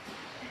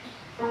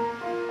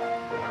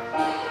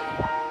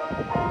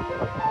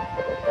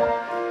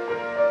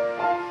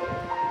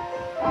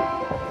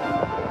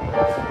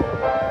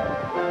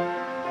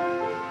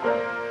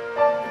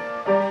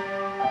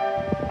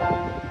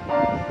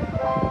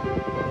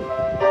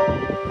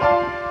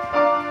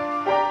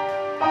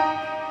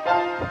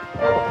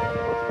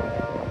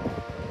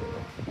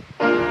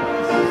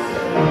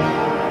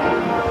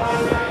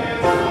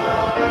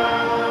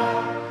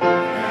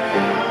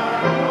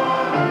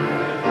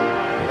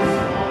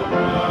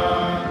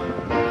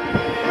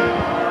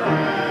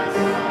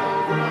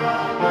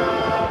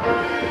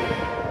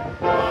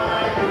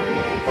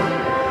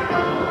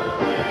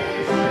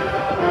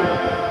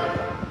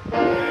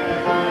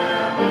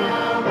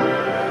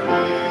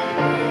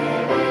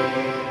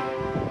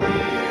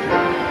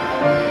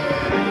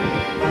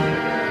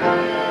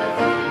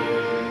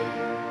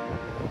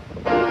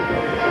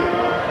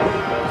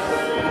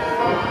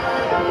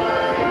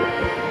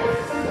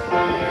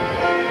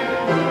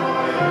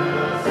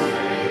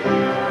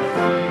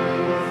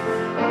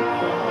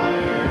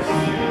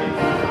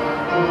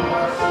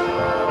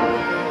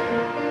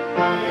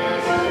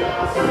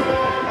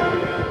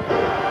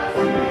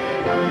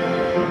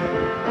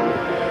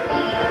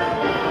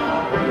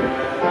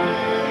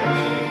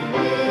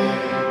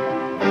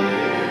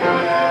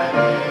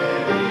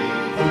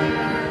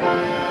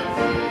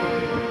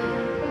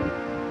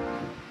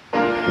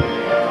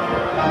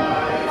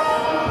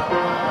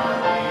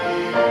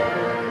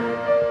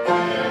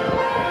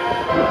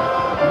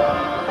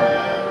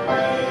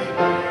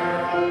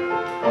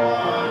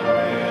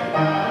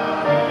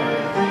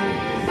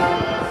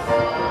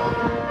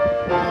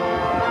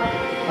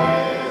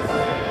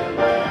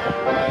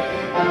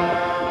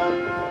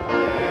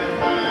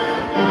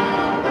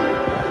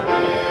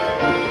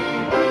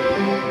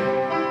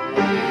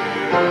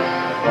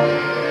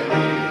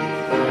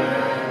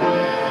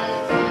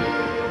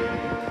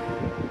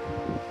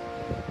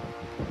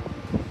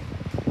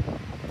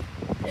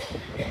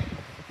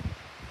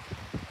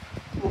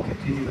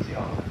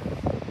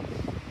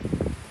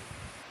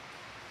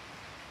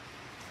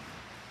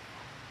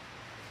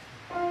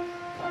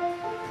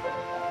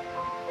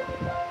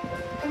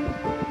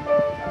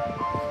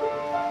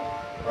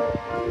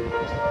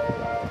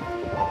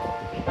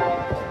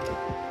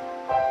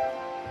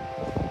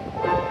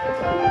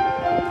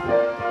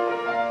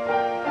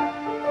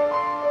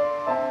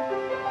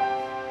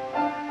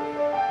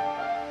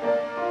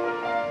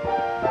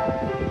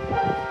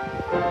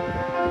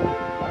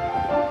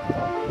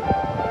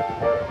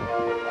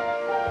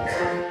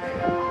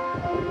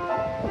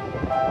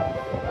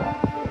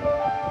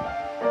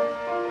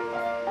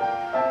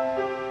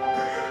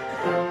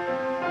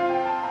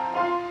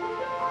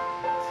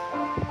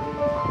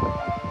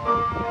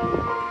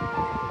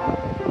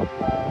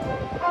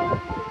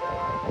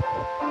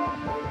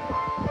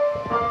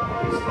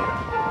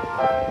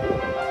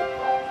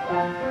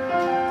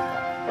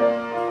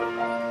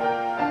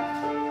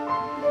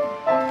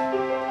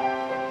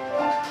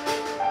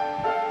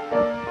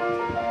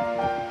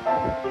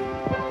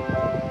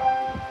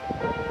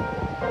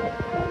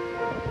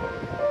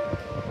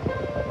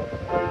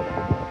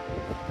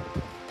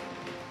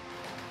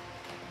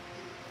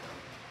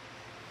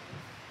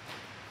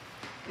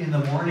 In the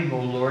morning, O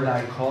Lord,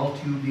 I call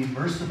to you, be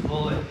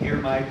merciful and hear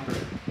my prayer.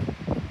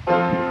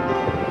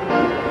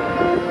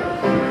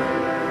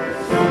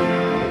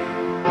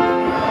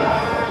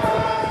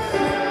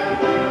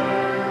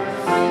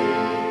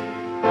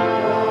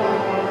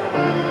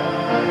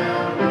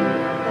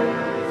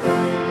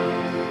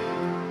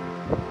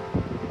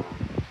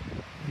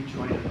 We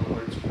join in the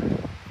Lord's Prayer.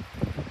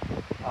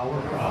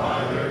 Our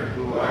Father,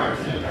 who art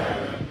in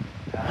heaven,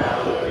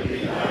 hallowed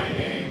be thy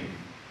name.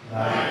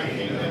 Thy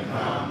kingdom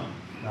come.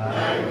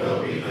 Thy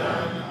will be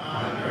done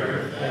on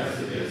earth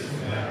as it is in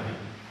heaven.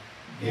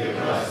 Give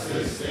us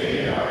this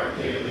day our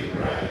daily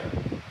bread,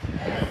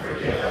 and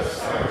forgive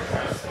us our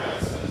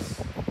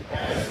trespasses,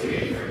 as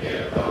we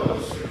forgive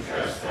those who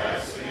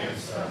trespass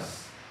against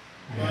us.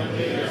 And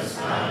lead us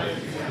not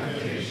into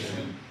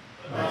temptation,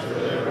 but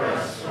deliver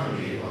us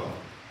from evil.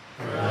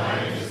 For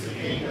thine is the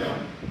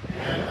kingdom,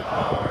 and the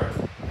power,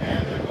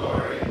 and the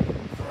glory,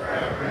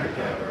 forever and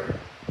ever.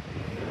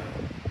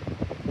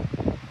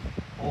 Amen.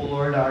 O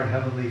Lord, our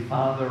heavenly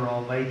Father,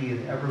 almighty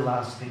and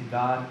everlasting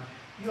God,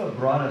 you have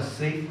brought us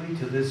safely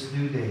to this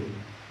new day.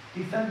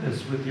 Defend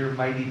us with your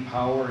mighty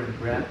power and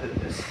grant that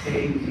this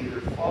day we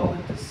neither fall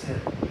into sin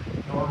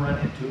nor run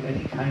into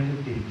any kind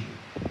of danger.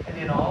 And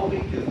in all we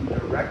do,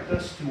 direct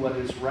us to what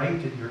is right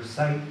in your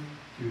sight,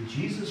 through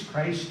Jesus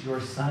Christ, your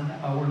Son,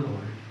 our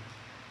Lord.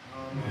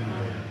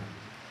 Amen.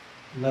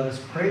 Let us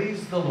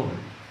praise the Lord.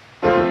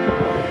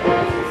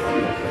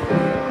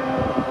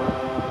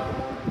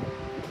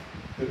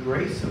 The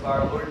grace of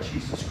our Lord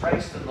Jesus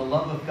Christ and the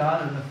love of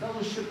God and the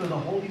fellowship of the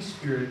Holy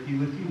Spirit be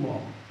with you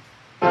all.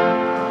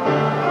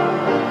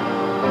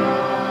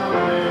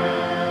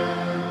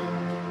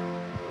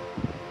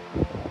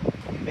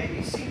 You may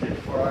be seated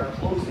for our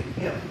closing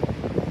hymn.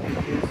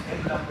 It is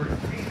hymn number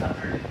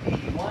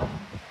 381,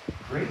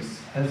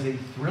 Grace Has a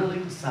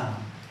Thrilling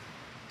Sound.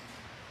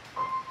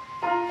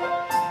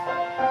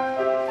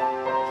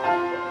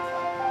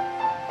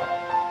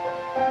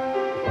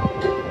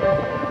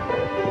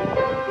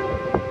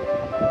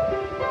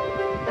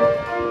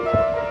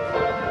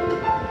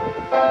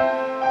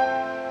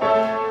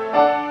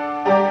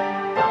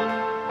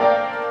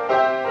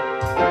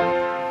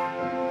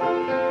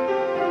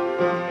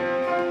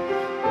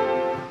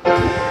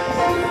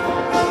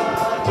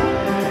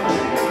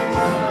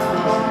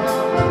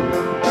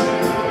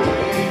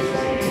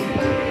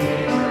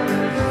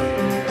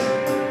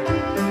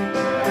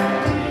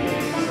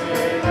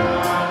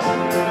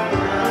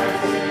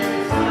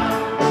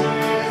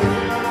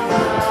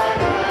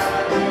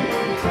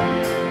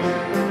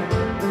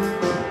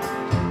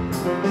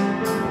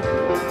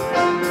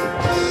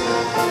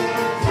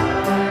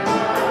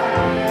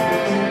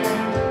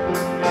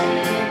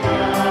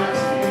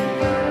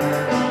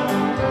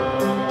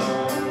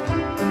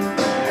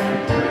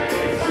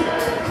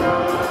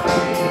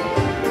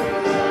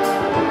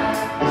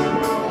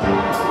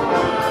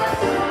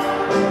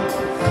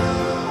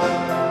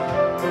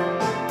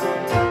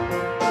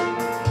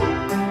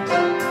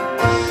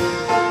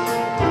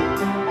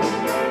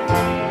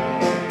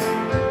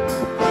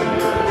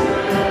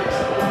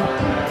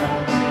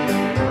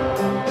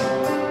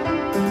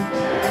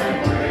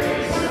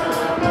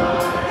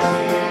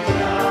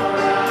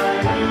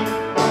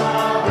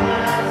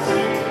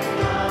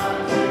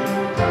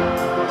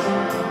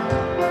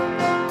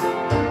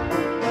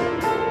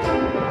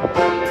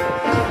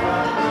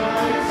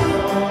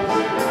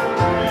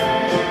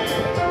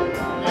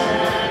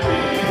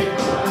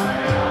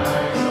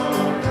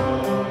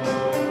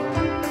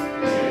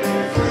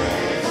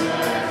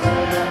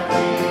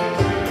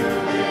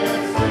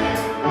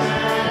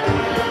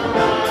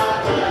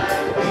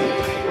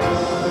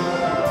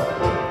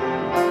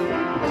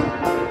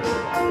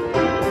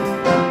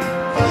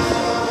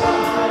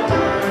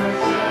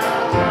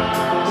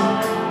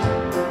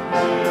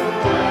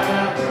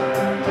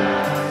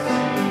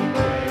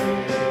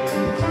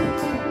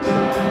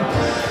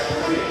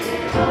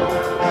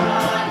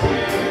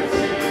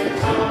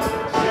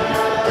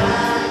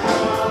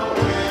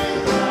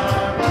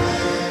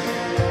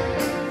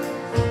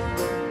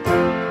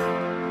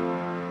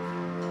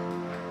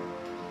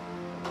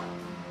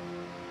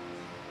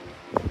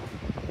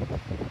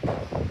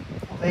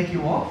 Thank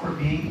you all for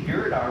being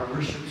here at our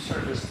worship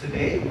service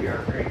today. We are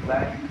very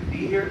glad you could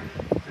be here.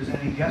 If there's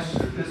any guests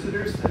or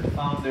visitors that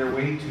found their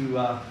way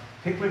to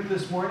Pickwick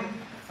this morning,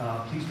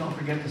 please don't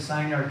forget to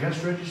sign our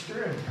guest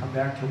register and come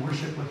back to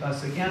worship with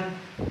us again,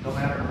 no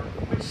matter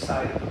which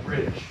side of the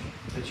bridge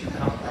that you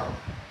come from.